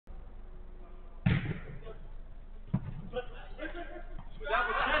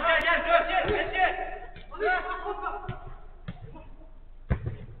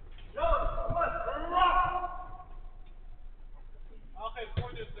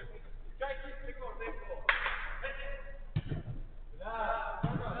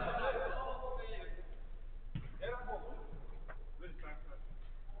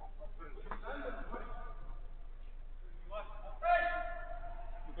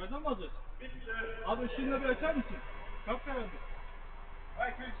Birazdan mı alacağız? Abi ışığını bir açar mısın? Kapkaranlık.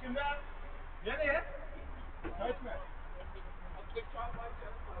 Hayır ışığını aç. Nereye? Kaçma.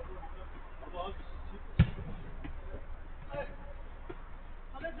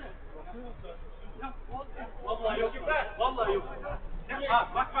 Vallahi yok. Vallahi yok. Ha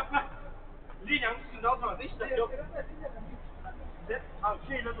bak. Linyanın üstünde almadı işte yok. Abi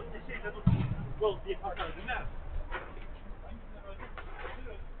şeyle tut. Yol diye kalkar değil mi?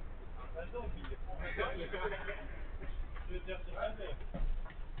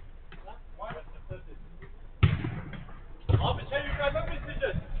 Abi sen yukarıdan mı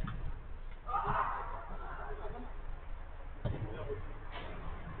isteyeceğiz?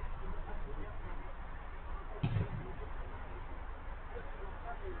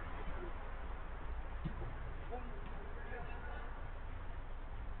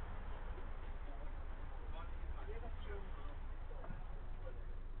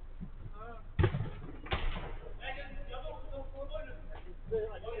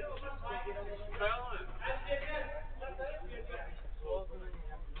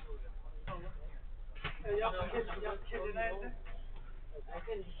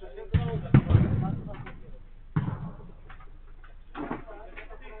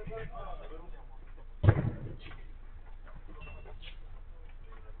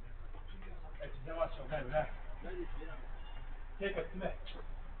 Tek etme.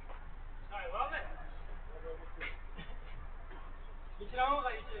 Hayır abi. İkramı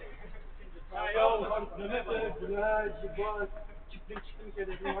da içeri. Ya bak Mehmet bırak çıktım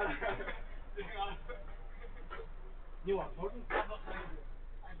kededim var. Ne var sordun mu?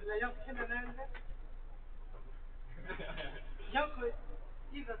 Ay bile yap kenarlarında. Yankı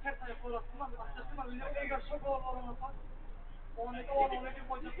İzle ters ayak orasından açısından bile o kadar çok oğlanı falan. Ondaki oğlanı bir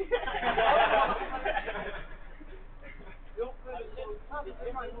koca. Yok böyle şey. Sadece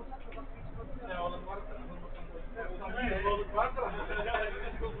hemen yumuşak. Ne oğlan varsa oğlan varsa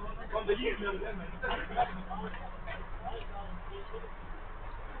onda yiyemiyorum değil mi?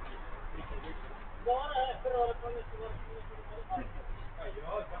 Bu ara bir ara konuşuyor.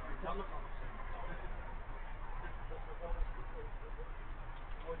 Yok yanlış anlamış.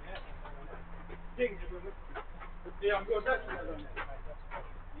 O ne? Tek böyle. Ya göreceksin adamı.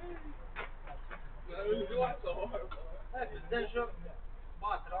 Ya öyle varsa o. Evet bizden şu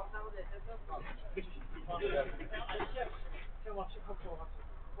Bahtır amcanı da esersen kalmış. Sen vakti kapı var.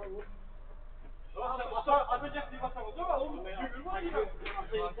 Atacak bir basamaz ama oğlum gülür var ya.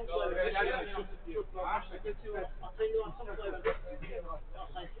 Atayı atsam da öyle.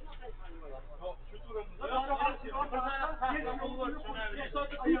 Şu turamızda yol var.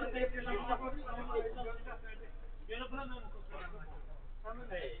 Gene buna mı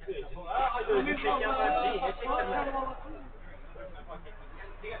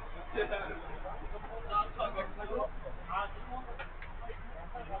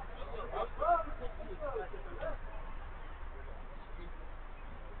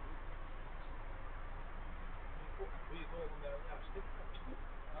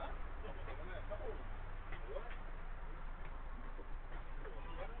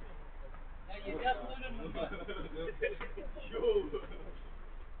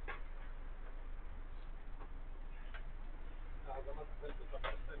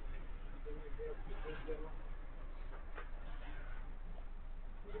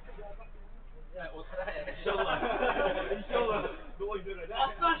İnşallah. Doğru göre.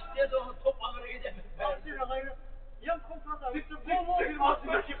 Aslan diye doğru top alır gider. Aslan gayrı. Yan kontrada. Bol bir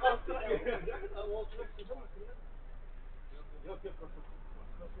aslan çıkarsın. Yok.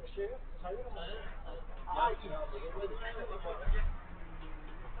 Şey yok. Sayıyor mu? Ay.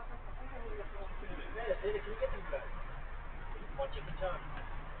 Evet, seni kim getirdiler? Maçı çağır.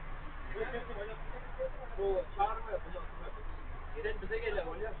 Bu çağırma yapacak. Giren bize geliyor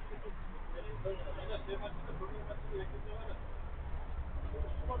oluyor.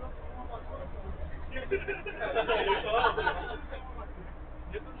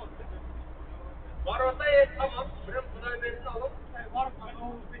 Var orada tamam. Biraz bunları verin alalım. Var mı?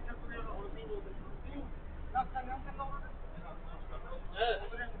 O bir tek buraya orası iyi olur. Nasıl ne olur?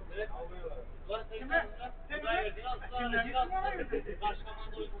 Evet. Var kime? Sen verdin asla. Karşı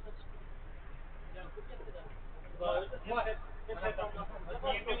kamanda uykusu çıktı. Ya kutladı da. Var.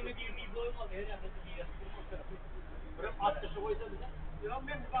 Bir doymadı. Her yerde bir yer. Bırak atlışı koysa bize. Ya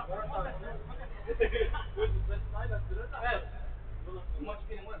ben bak. Evet. Maç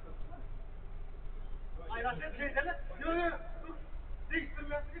benim var. Aynen sen şeyden. Yok.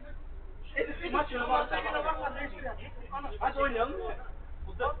 Değiştirmesi gibi. Maç varsa yine bakma değiştir ya. Hadi oynayalım mı?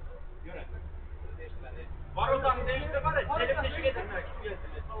 Bu da yönet. Var o zaman değiştir var ya. Selim teşvik edin.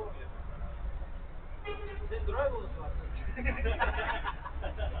 Sen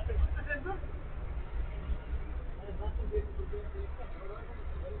dur.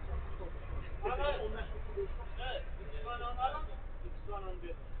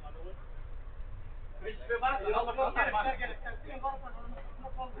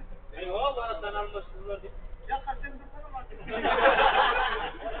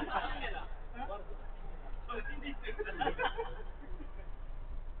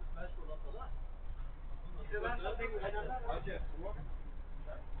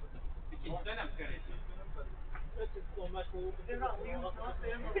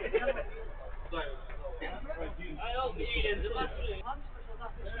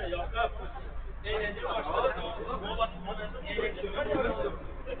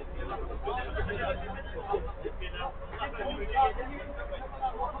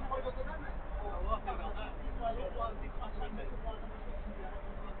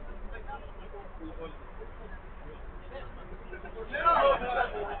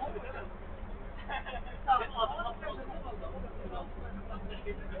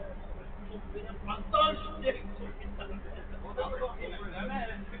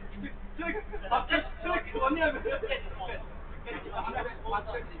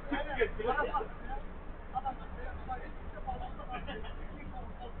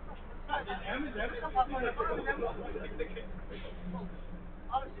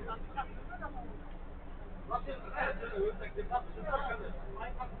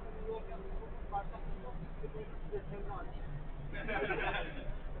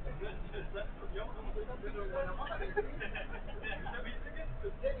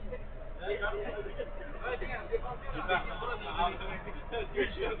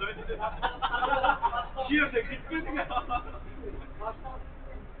 Şiirde gitmedin ya.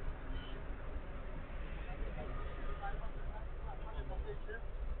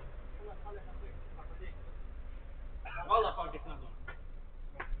 Vallahi fark etmez onu.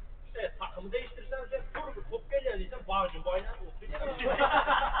 İşte takımı değiştirsen sen kuru bir top geliyor diysen bağcı bayına oturuyor.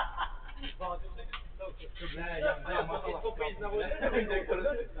 Topu izine koyuyor.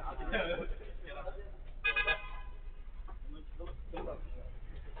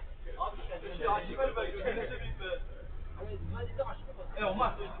 Abi işte aşık ver ben gözünüze büyük be. Hadi de aşık ver.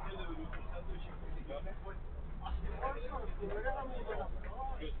 Olmaz.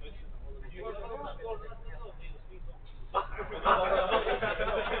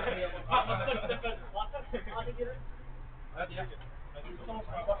 Hadi ya.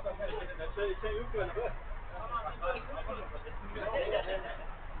 Şey yok böyle be.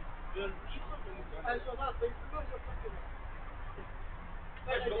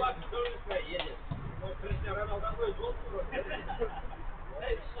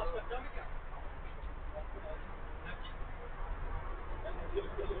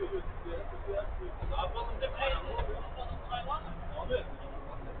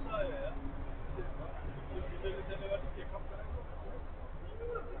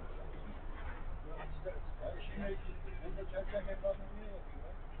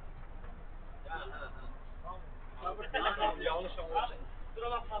 Yanlış anlaşıldı.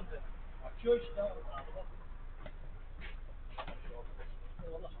 Kusura bakma. Açıyor işte.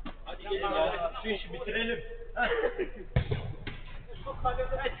 Hadi gelin ya. Şu işi bitirelim. Çok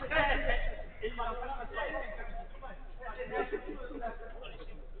kalede.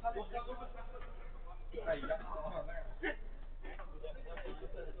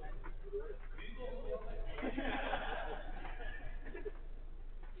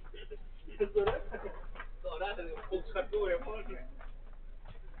 Sonra kol çıkartma oraya falan.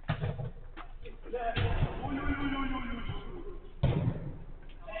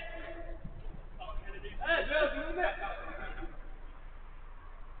 Evet, biraz yürüme.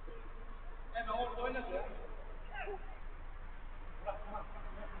 Hemen orada oynasın.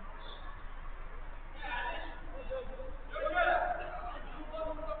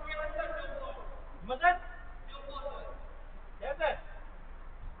 Madan? Nerede?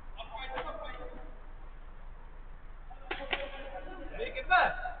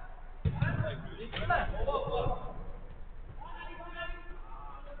 Gitme. Gitme.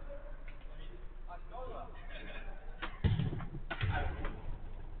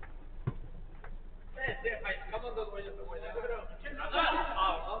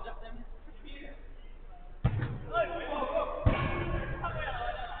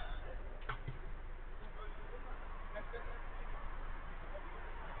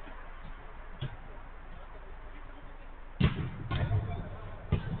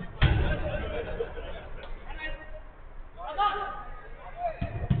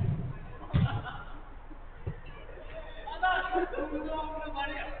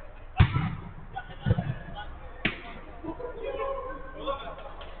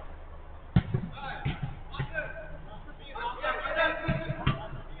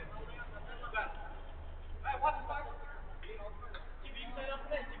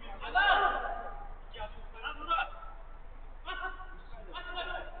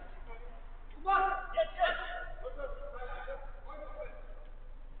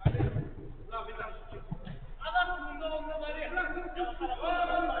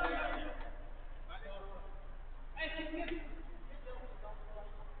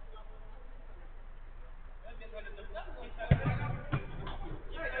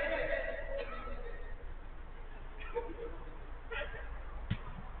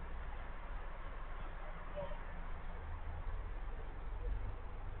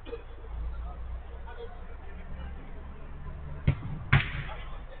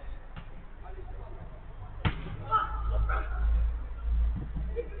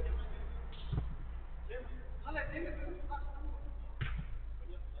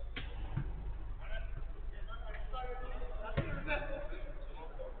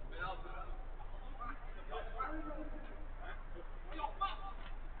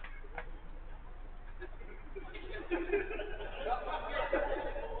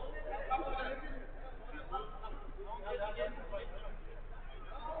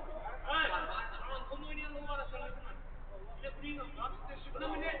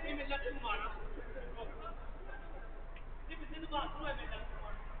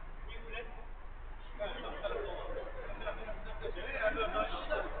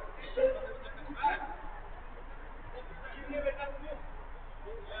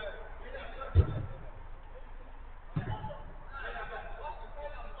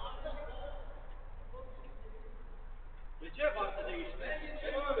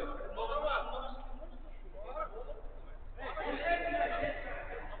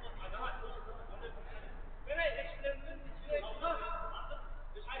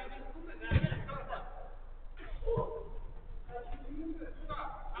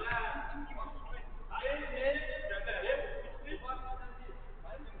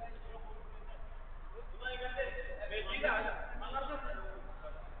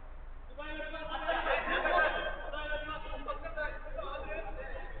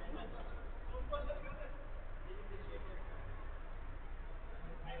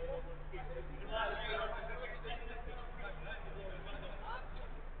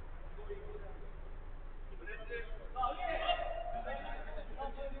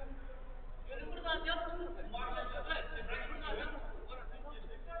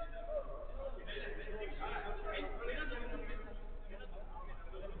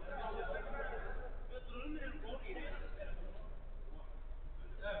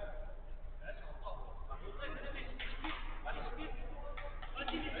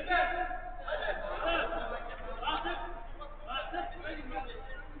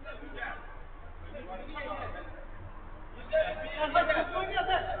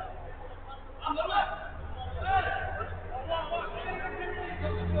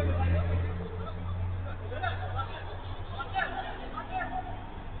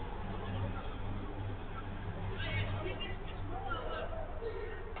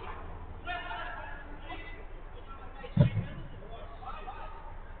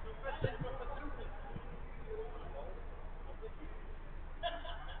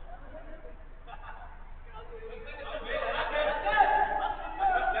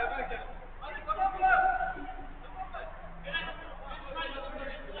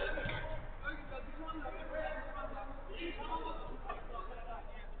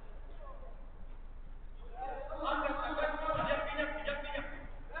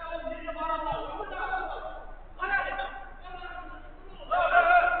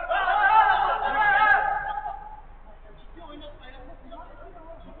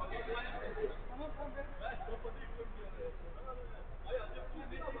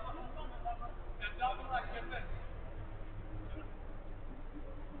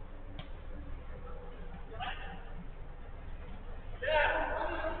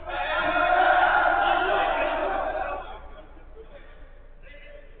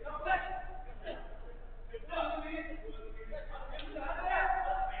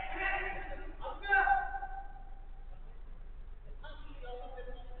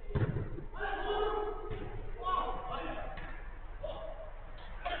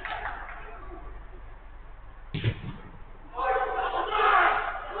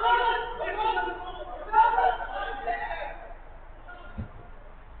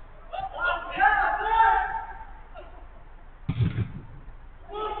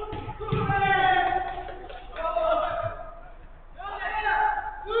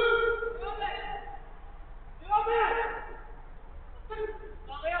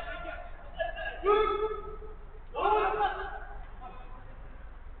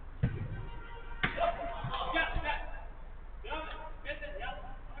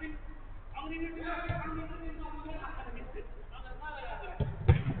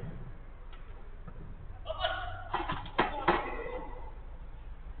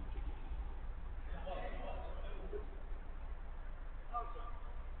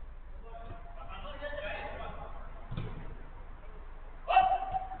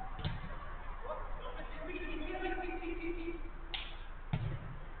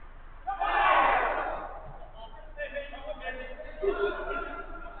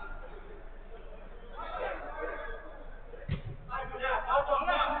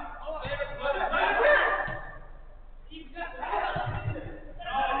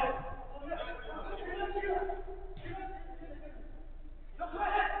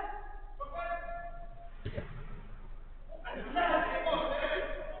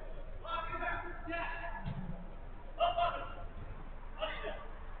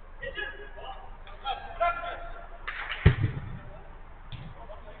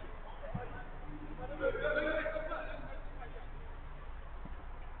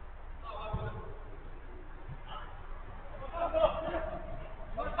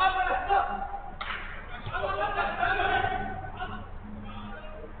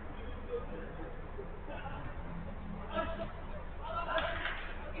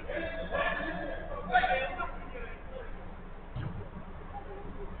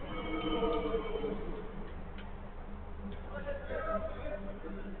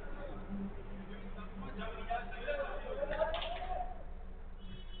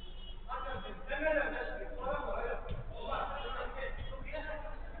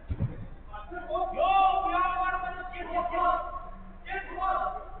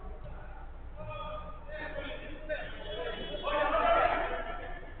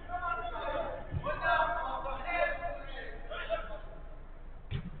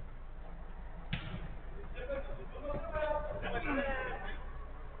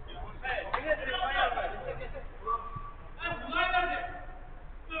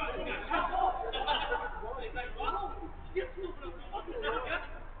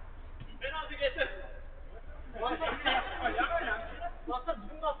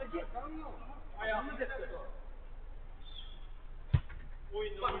 Ayağını destek ol.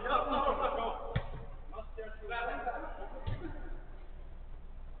 Oyunda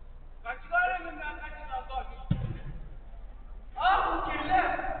kaçlar elinden kaçlar bak. Ah bu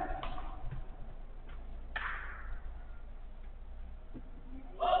kirli.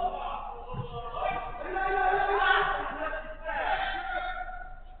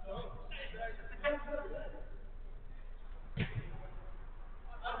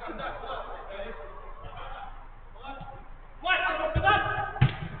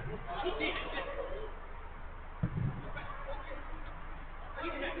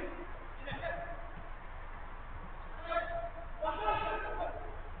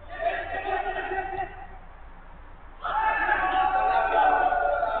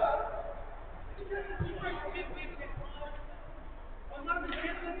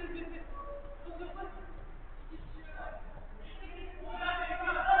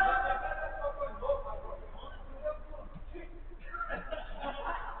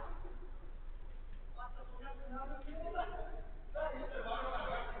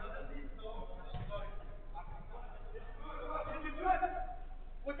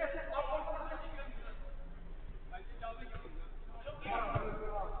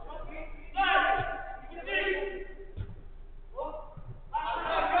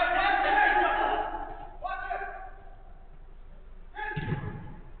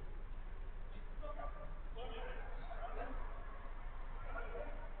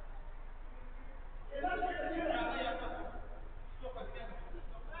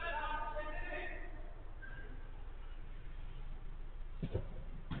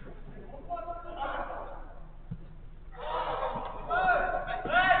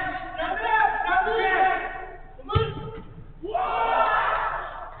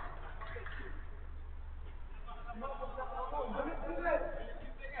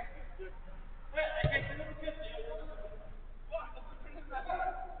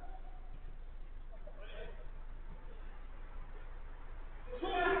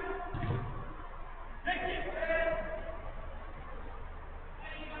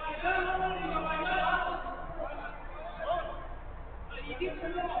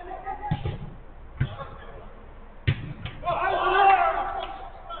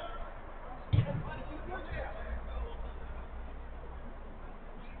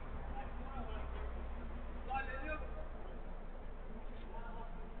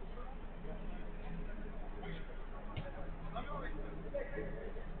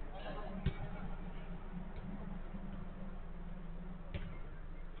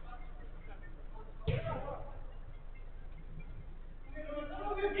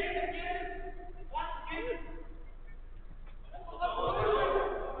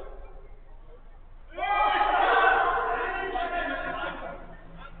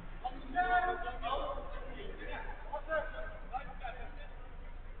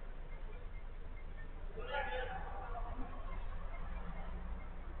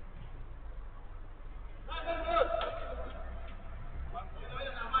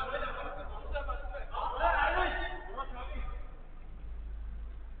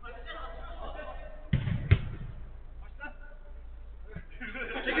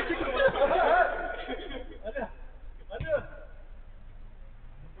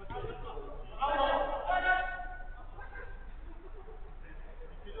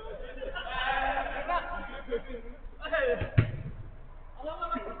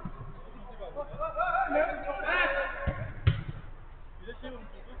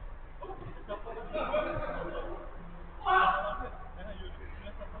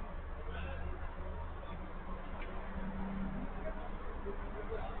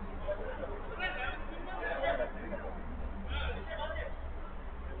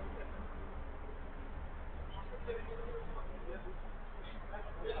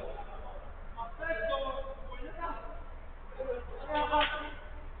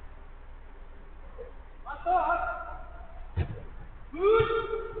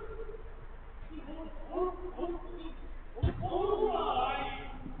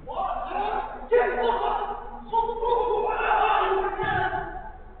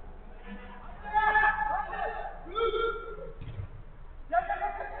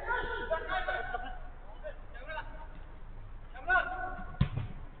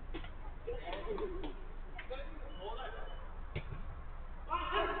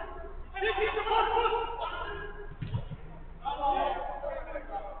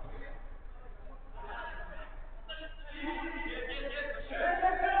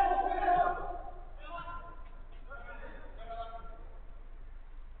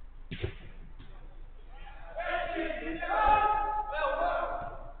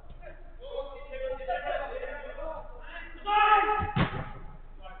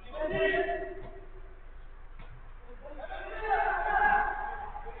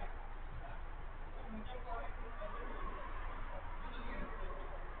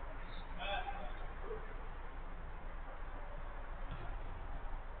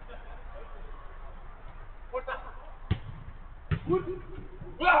 Vur.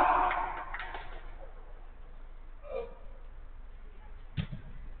 Vur.